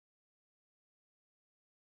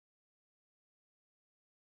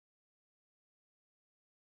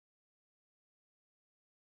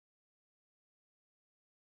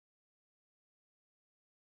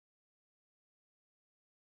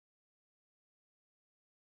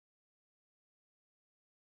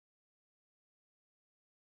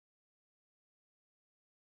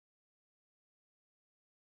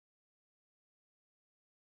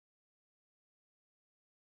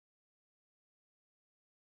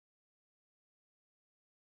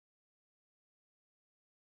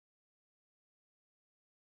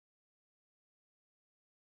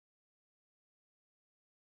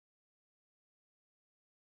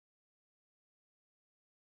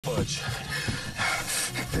much.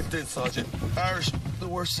 It did, Sergeant. Irish, the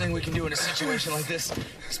worst thing we can do in a situation like this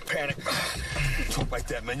is panic. Talk like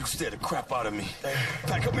that, man. You scare the crap out of me. Hey,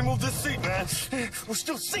 Pat, help me move this seat, man. We're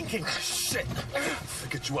still sinking. Shit. I'll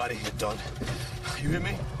get you out of here, Dunn. You hear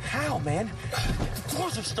me? How, man? The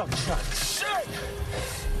doors are stuck shut. Shit!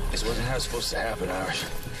 This wasn't how it's supposed to happen, Irish.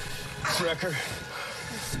 Wrecker,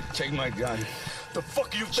 take my gun. The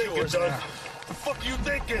fuck are you thinking, Dunn? The fuck are you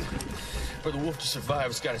thinking? For the wolf to survive,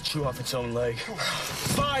 it's got to chew off its own leg.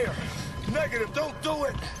 Fire! Negative, don't do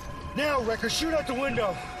it! Now, Wrecker, shoot out the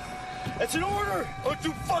window. That's an order! Don't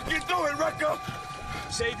you fucking do it, Wrecker!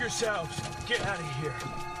 Save yourselves. Get out of here.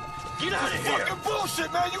 Get out of here! Fucking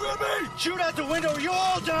bullshit, man, you hear me? Shoot out the window or you'll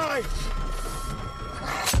all die!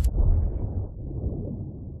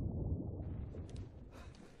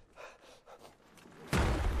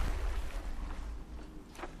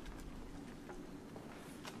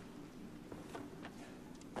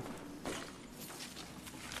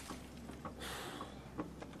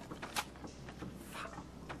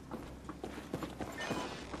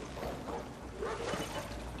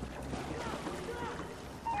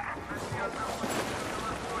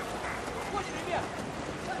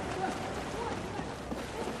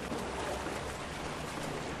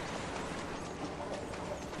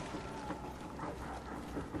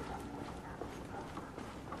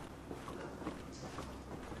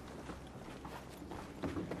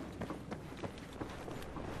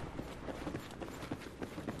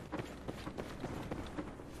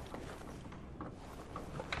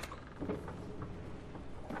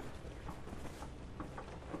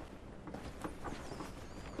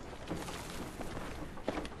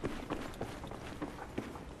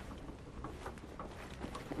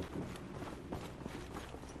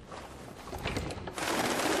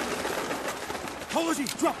 Apology,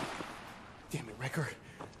 drop! Damn it, Wrecker.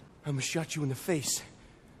 I almost shot you in the face.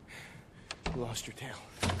 You lost your tail.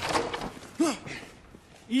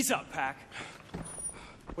 Ease up, Pac.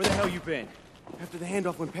 Where the hell you been? After the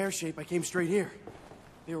handoff went pear-shaped, I came straight here.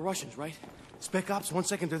 They were Russians, right? Spec ops, 1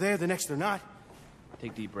 second they're there, the next they're not.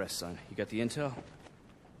 Take deep breaths, son. You got the intel?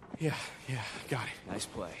 Yeah, got it. Nice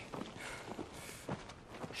play.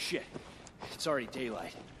 Shit. It's already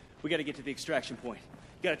daylight. We gotta get to the extraction point.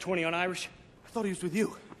 You got a 20 on Irish? I thought he was with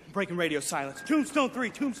you. Breaking radio silence. Tombstone 3,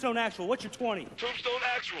 Tombstone Actual. What's your 20? Tombstone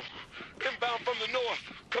Actual. Inbound from the north.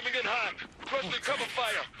 Coming in hot. Requesting cover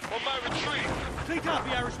fire on my retreat. Clean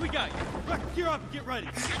copy, Irish. We got you. Wrecker, gear up and get ready.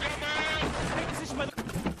 You got my ass? Take position by the... window.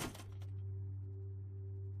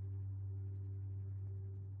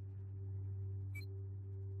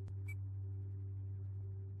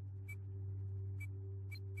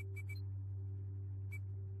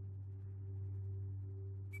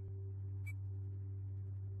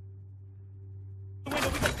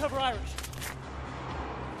 We gotta cover Irish.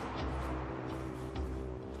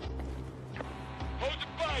 Hold the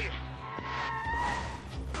fire.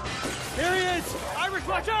 Here he is! Irish,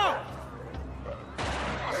 watch out!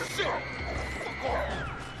 Shit! Fuck off!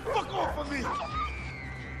 Fuck off of me!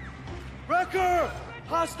 Wrecker!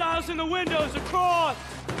 Hostiles in the windows across!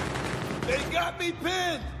 They got me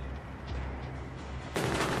pinned!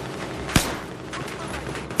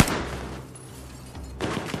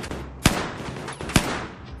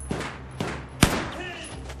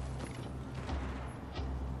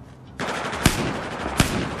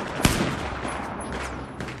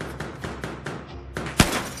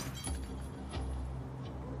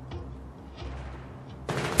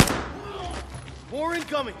 More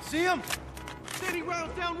incoming, see him? Standing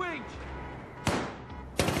rounds downrange!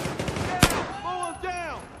 Down! Mow him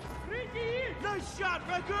down! Nice shot,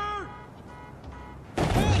 Wrecker!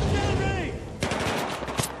 Downrange!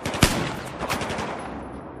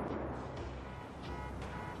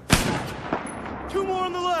 Two more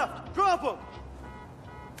on the left! Drop him!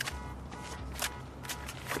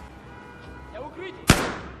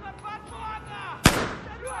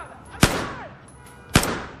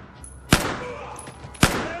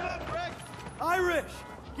 Irish!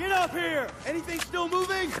 Get up here! Anything still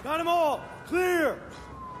moving? Got them all! Clear!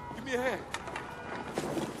 Give me a hand.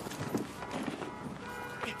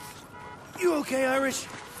 You okay, Irish?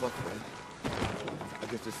 Fuck, man. I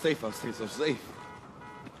guess it's safe. I'll stay so safe.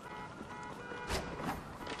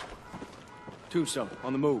 Tombstone,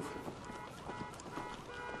 on the move.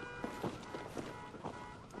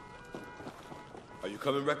 Are you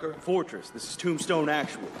coming, Wrecker? Fortress, this is Tombstone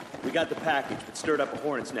Actual. We got the package, but stirred up a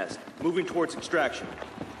hornet's nest. Moving towards extraction.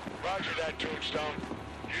 Roger that, Tombstone.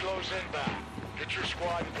 Helo's inbound. Get your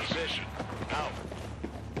squad in position. Out.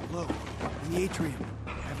 Low, in the atrium.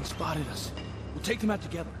 Haven't spotted us. We'll take them out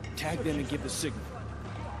together. Tag them and give the signal.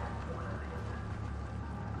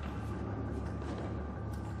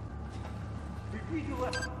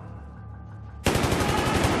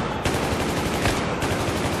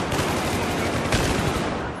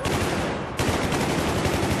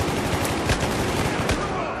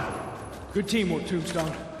 Good teamwork,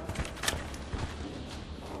 Tombstone.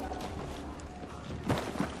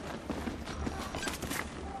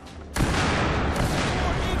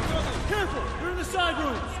 Careful! They're in the side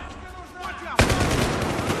rooms!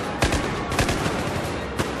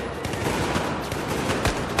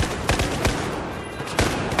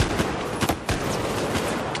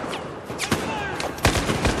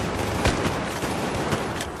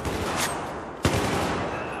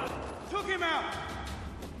 Took him out!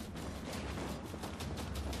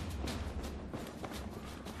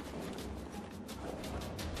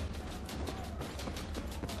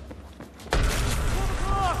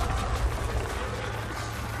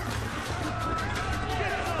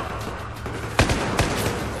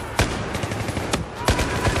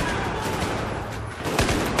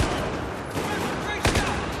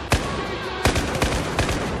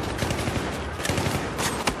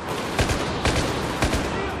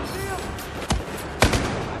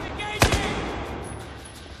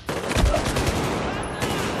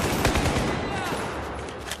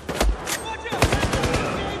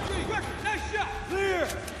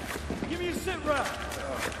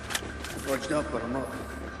 Fudged up, but I'm up.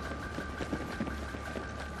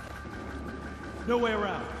 No way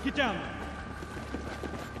around. Get down there.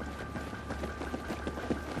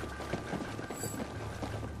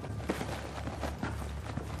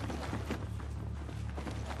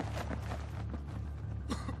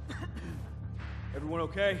 Everyone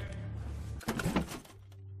okay?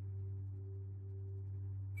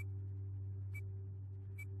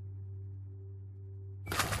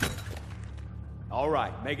 All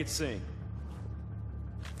right, make it sing.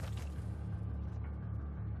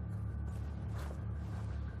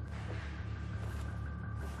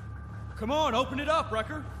 Come on, open it up,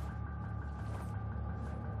 Wrecker.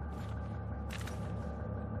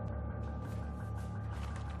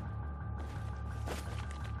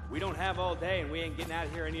 We don't have all day, and we ain't getting out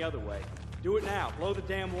of here any other way. Do it now. Blow the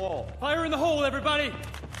damn wall. Fire in the hole, everybody!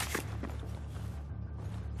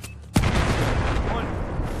 One.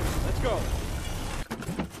 Let's go.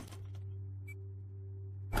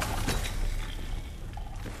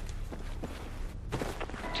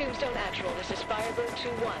 Tombstone Actual, this is Firebird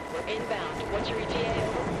 2-1. We're inbound. What's your ETA?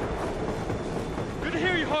 Over? Good to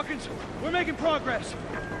hear you, Hawkins. We're making progress.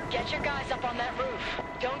 Get your guys up on that roof.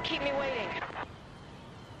 Don't keep me waiting.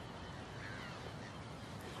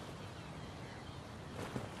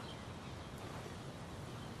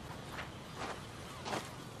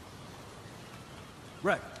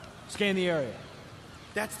 Wreck, scan the area.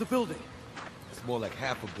 That's the building. It's more like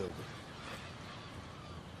half a building.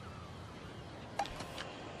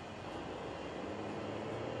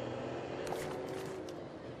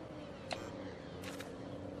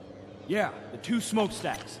 Yeah, the two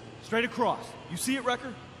smokestacks. Straight across. You see it,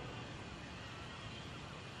 Wrecker?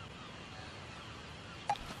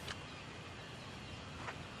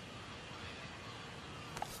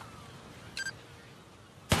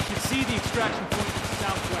 You can see the extraction point to the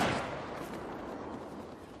southwest.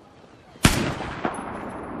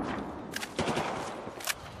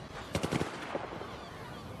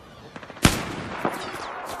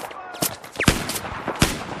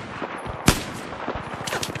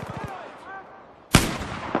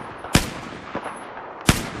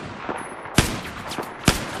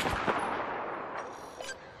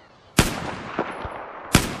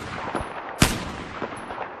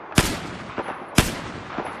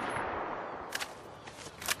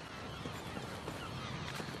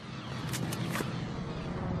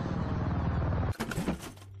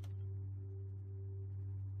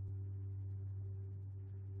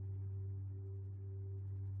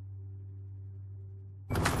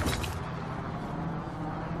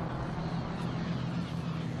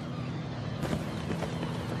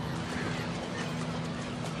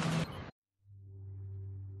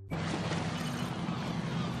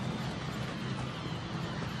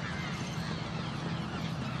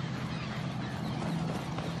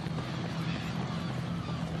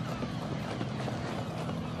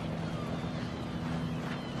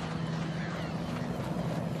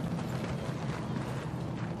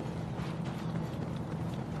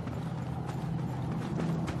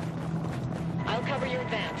 I'll cover your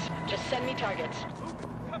advance. Just send me targets.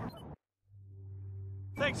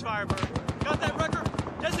 Thanks, Firebird. Got that, Wrecker?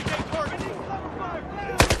 Designate target.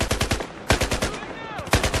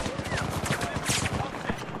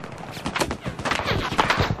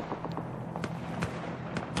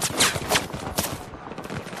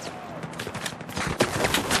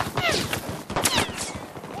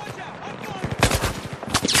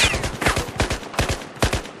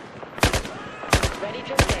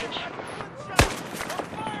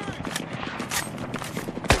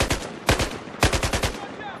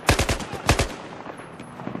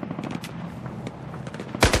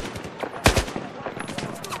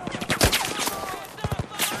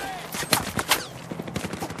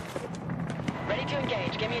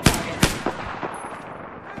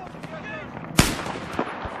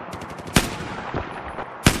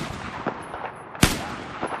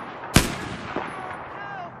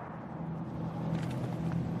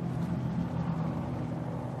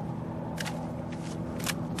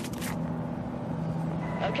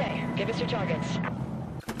 Okay, give us your targets.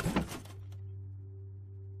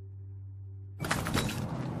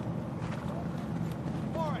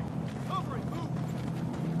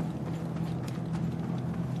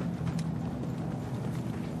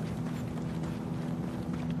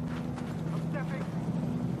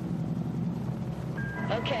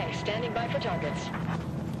 Okay, standing by for targets.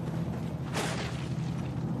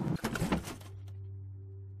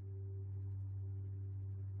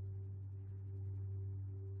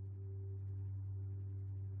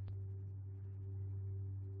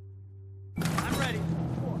 I'm ready.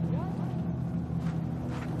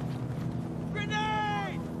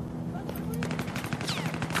 Grenade!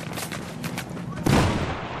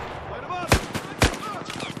 Light 'em up!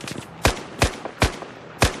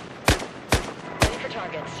 Ready for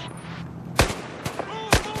targets.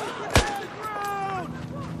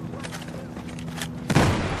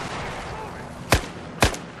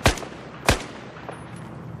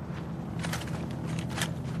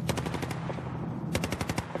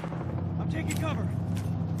 Taking cover.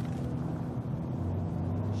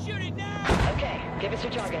 Shoot it now! Okay, give us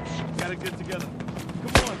your targets. Got it good together.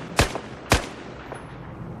 Come on.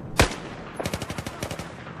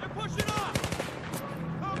 They're pushing up!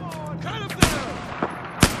 Come on! Cut them down!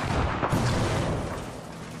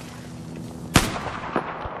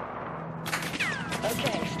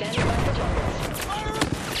 Okay, standing by for targets. Fire 'em!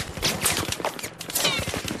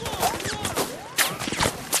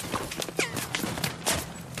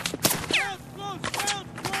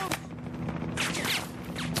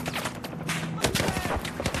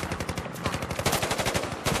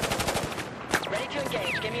 Ready to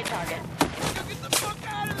engage. Give me a target. Get the fuck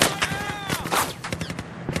out of there now!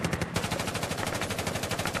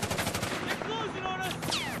 They're closing on us!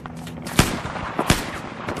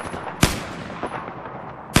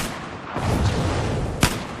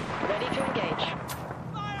 Ready to engage.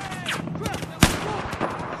 Fire! Crap! That was wrong!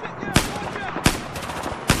 Shit, yeah, watch out!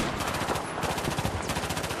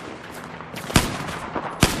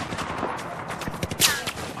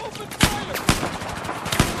 Open fire!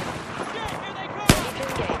 Shit, here they come! Ready to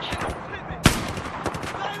engage. Hit me!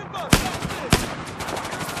 Light 'em up! That's it!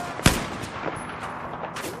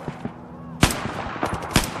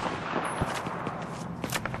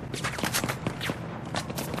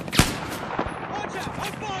 Watch out!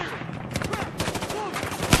 I'm firing! Crap! Close!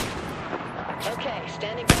 Okay,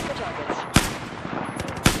 standing by for targets.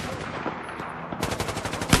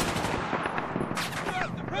 Crap!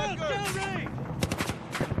 The red down range!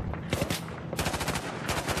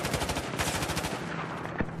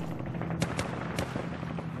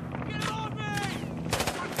 Get it off me!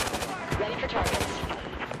 Ready for targets.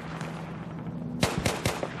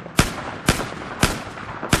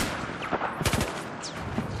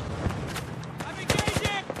 I'm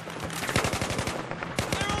engaging!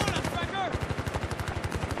 They're on us, Wrecker!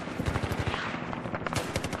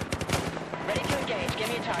 Ready to engage. Give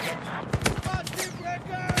me a target. Watch it,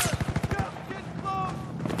 Wrecker! Just get close!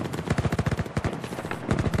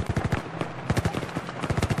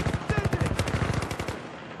 Send it!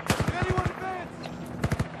 Anyone advance?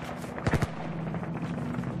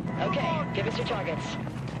 Okay, give us your targets.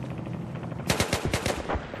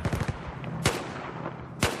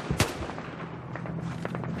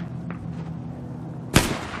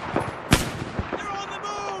 They're on the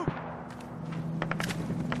move!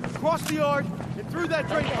 Across the yard and through that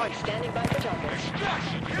drain Okay, pipe. standing by for targets.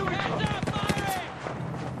 Here we go! Stop firing!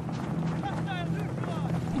 Hostile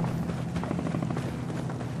neutralized!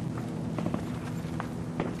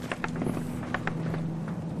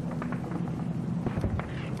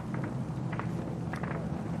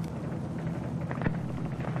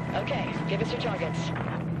 Okay, give us your targets.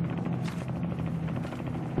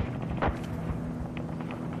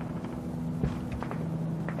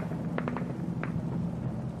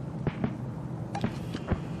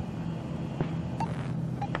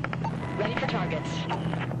 Ready for targets.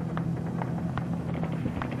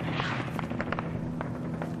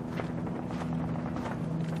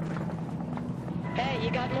 Hey,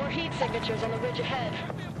 you got more heat signatures on the ridge ahead.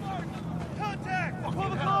 Contact!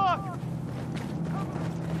 12 o'clock!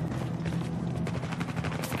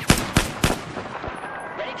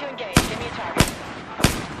 Ready to engage. Give me a target.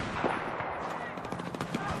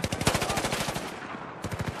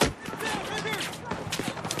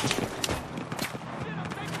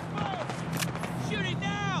 Shooting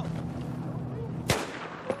now!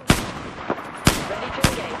 Ready to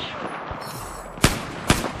engage.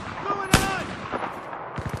 Moving on!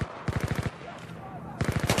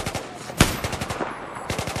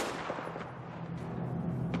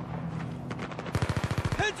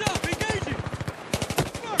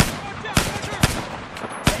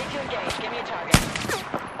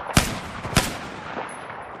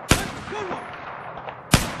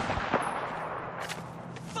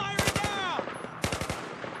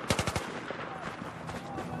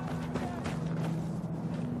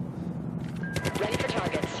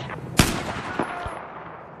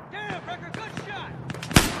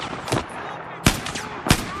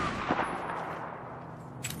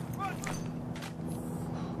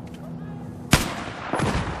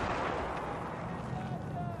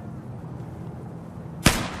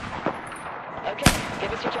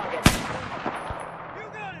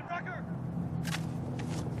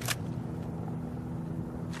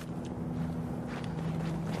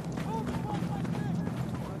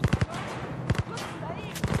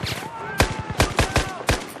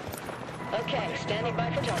 Stand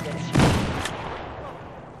by for targets.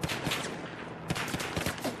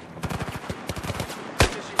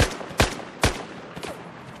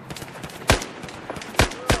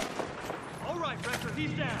 All right, Wrecker,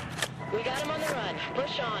 he's down. We got him on the run.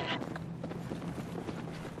 Push on.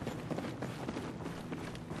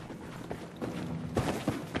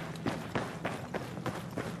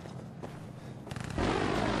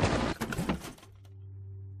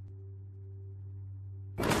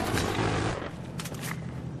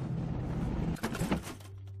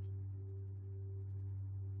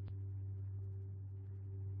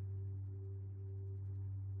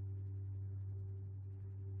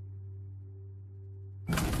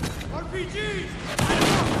 RPGs!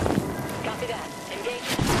 Copy that. Engage.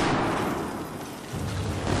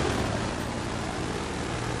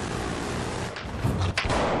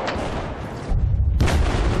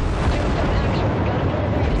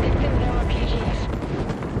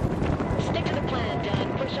 Stick to the plan, Dunn.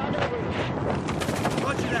 Push onto the roof.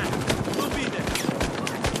 Roger that. We'll be there.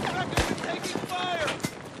 Wrecker's taking fire!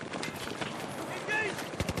 Engage!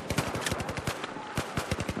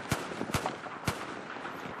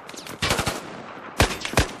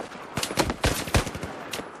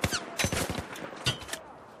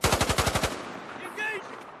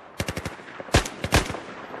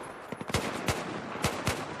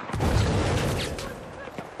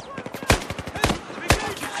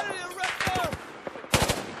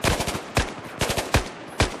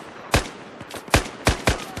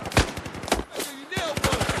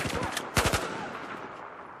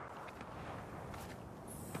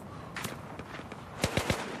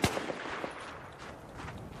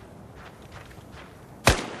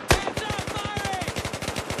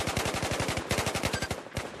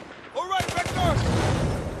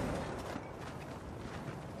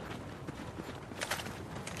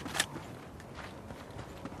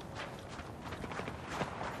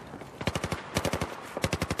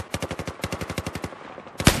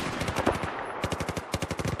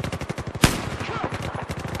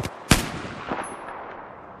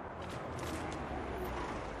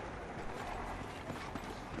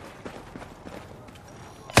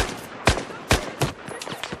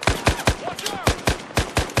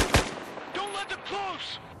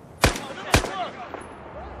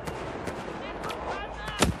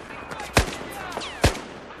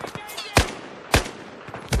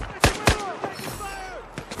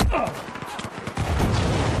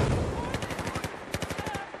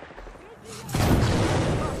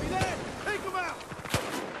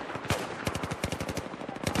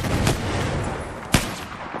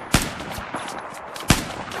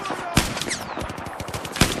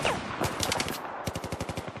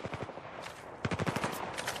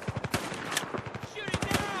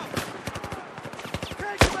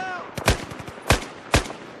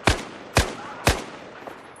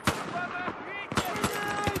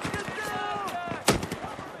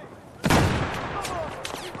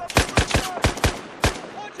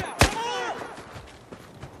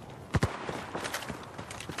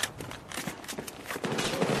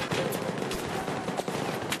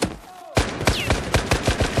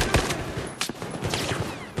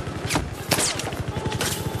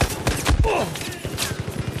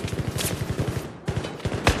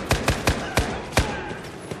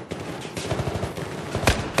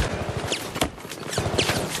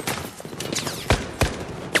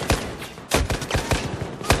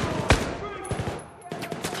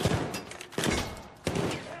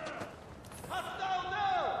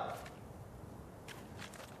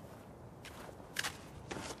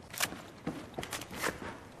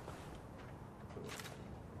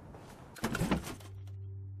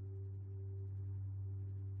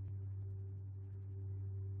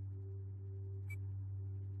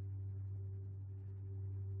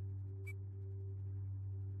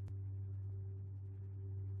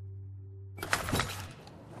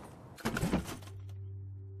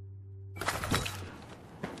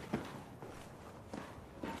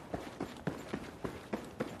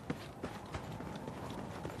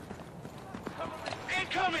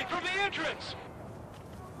 Incoming from the entrance!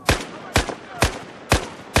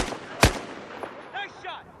 Nice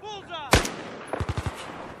shot! Bullseye!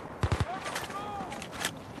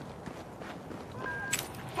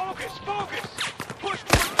 Focus! Focus! Push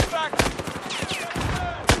towards the back!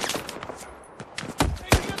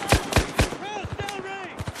 Rails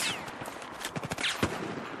downrange!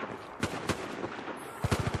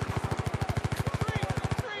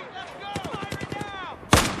 Let's go! Fire it now!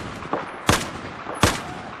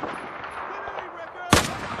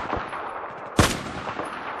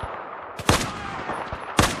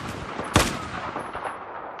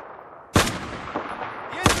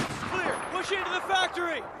 The entrance is clear! Push into the factory!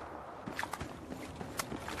 factory!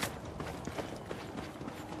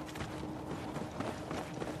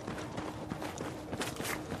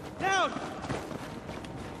 Down!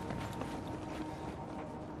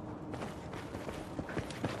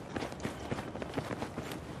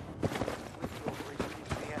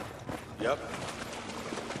 Yep.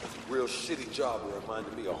 Real shitty job that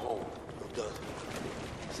reminded me of home. Well done.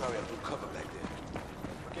 Sorry I blew cover back there.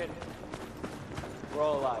 Forget it. We're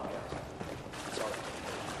all alive, guys. It's all right.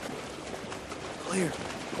 Clear.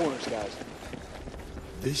 Corners, guys.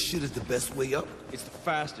 This shit is the best way up? It's the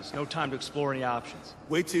fastest. No time to explore any options.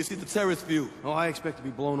 Wait till you see the terrace view. Oh, I expect to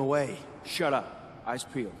be blown away. Shut up. Eyes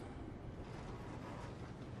peeled.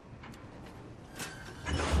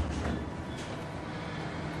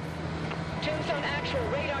 Tombstone actual,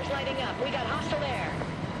 radar's lighting up. We got hostile air.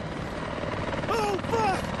 Oh,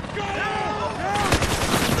 fuck! Got it!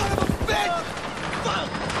 Son of a bitch! Fuck!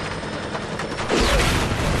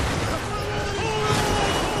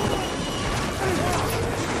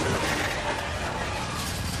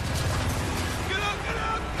 Get up, get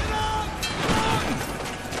up, get up!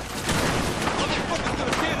 Motherfucker's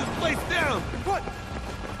gonna tear this place down! What?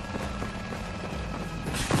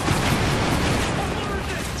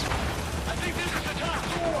 I think this is the top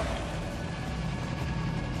floor.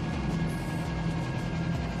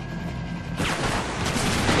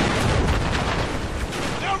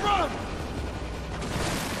 Now run!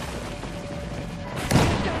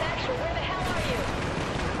 Tombstone actual, where the hell are you?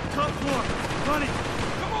 Top floor. Running.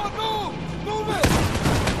 Come on, move! Move it!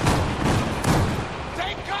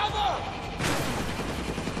 Take cover!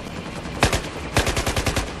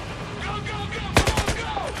 Go, go, go! Come on,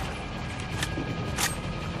 go!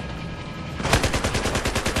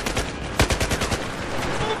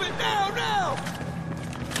 Move it now, now!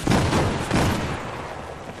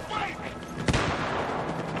 Wait!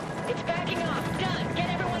 It's backing off. Done. Get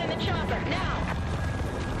everyone in the chopper, now.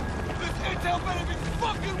 This intel better be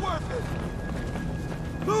fucking worth it!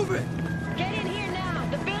 Move it! Get in here now.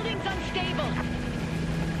 The building's unstable.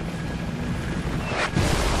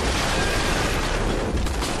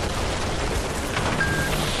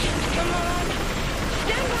 Come on.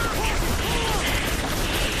 Stand back.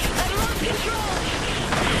 I've lost control.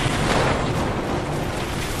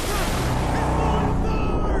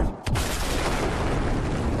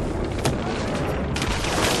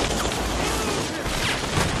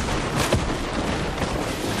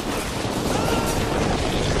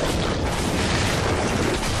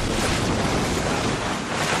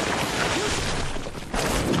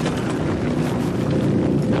 Shit.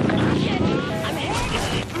 I'm hit.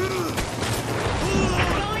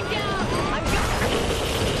 I'm going down. I'm going.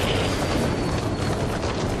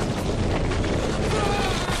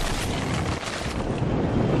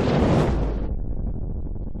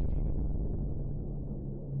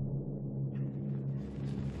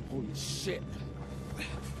 Holy shit.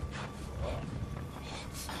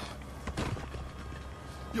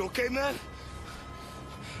 You okay, man?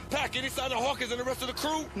 Pack, any sign of Hawkins and the rest of the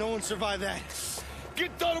crew? No one survived that.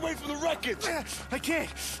 Get done away from the wreckage! I can't.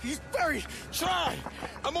 He's buried. Try!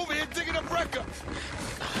 I'm over here digging up Wrecker.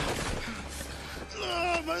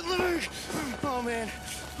 Oh, my leg. Oh, man.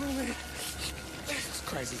 Oh, man. Jesus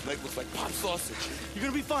Christ, his leg looks like pop sausage. You're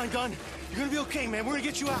gonna be fine, Gunn. You're gonna be okay, man. We're gonna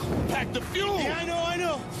get you out. Pack the fuel! Yeah, I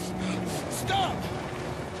know. Stop!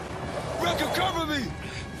 Wrecker, cover me!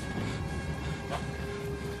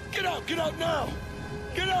 Get out now!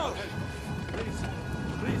 Get out!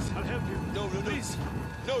 Please, I'll help you. No, please.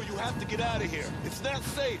 No, you have to get out of here. It's not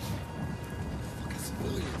safe. Fucking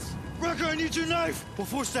civilians. Wrecker, I need your knife.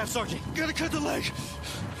 Before Staff Sergeant. Gotta cut the leg.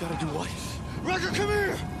 Gotta do what? Wrecker, come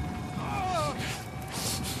here!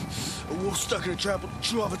 A wolf stuck in a trap will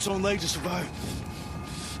chew off its own leg to survive.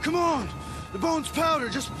 Come on! The bone's powder,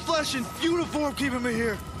 just flesh and uniform keeping me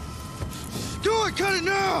here. Do it! Cut it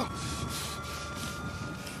now!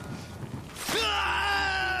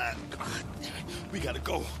 We gotta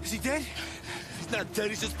go. Is he dead? He's not dead,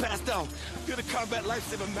 he's just passed out. You're the combat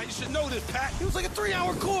lifesaver, man. You should know this, Pat. It was like a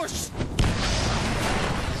 3-hour course.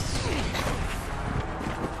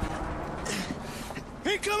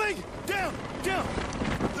 Incoming! Down!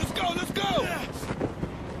 Let's go!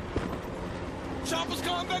 Chopper's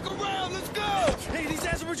coming back around, let's go! Hey, these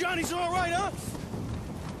Azerbaijanis are all right, huh?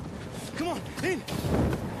 Come on, in.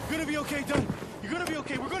 You're gonna be okay, Dunn. You're gonna be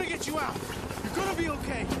okay. We're gonna get you out. You're gonna be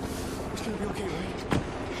okay. It's gonna be okay, right?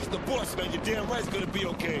 It's the boss, man. You're damn right it's gonna be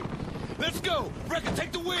okay. Let's go! Wrecker,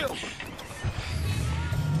 take the wheel!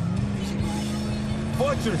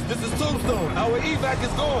 Fortress, this is Tombstone. Our evac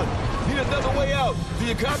is gone. Need another way out. Do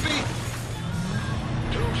you copy?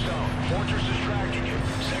 Two Tombstone. Fortress is tracking you.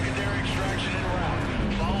 Secondary extraction en route.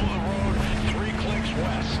 Follow the road 3 clicks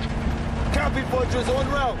west. Copy, Fortress, en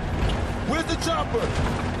route. Where's the chopper?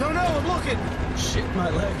 Don't know, I'm looking. Shit, my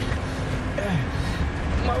leg.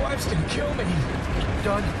 My wife's gonna kill me.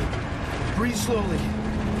 Done. Breathe slowly.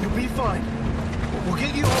 You'll be fine. We'll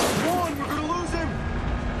get you home. One, we're gonna lose him.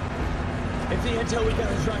 If the intel we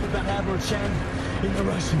got is right about Admiral Chang and the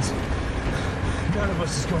Russians, none of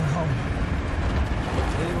us is going home.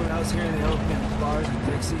 Anyone else here in the open bars with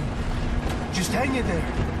Dixie? Just hang in there.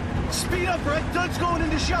 Speed up, Red. Dunn's going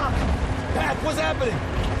into shock. Pat, what's happening?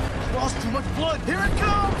 Lost too much blood. Here it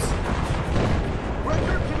comes!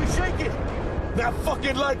 Record, can we shake it? Not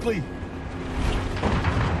fucking likely.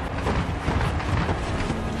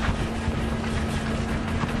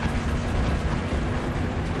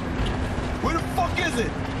 Where the fuck is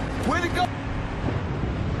it? Where'd it go?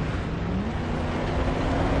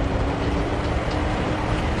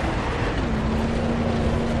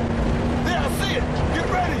 There, I see it. Get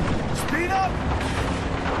ready. Speed up!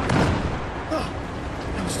 Oh,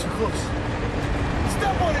 that was too close.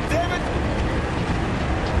 Step on it, damn it.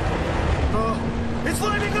 It's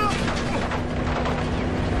lining up!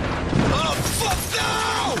 Oh, fuck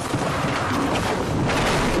no!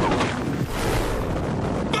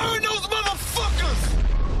 Burn those motherfuckers!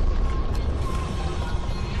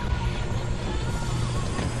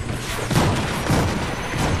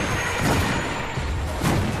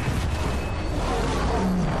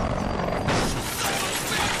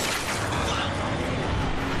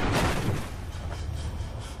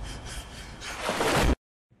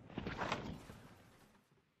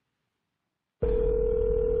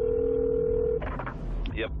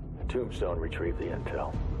 Tombstone retrieved the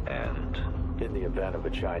intel. And in the event of a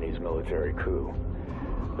Chinese military coup,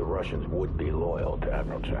 the Russians would be loyal to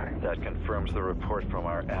Admiral Chang. That confirms the report from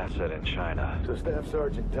our asset in China. So Staff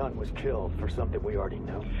Sergeant Dunn was killed for something we already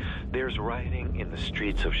knew? There's rioting in the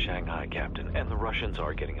streets of Shanghai, Captain, and the Russians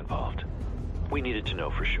are getting involved. We needed to know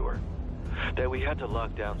for sure. That we had to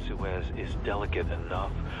lock down Suez is delicate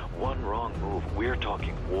enough. One wrong move, we're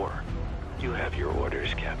talking war. You have your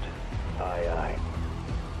orders, Captain. Aye, aye.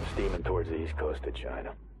 Steaming towards the east coast of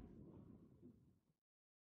China.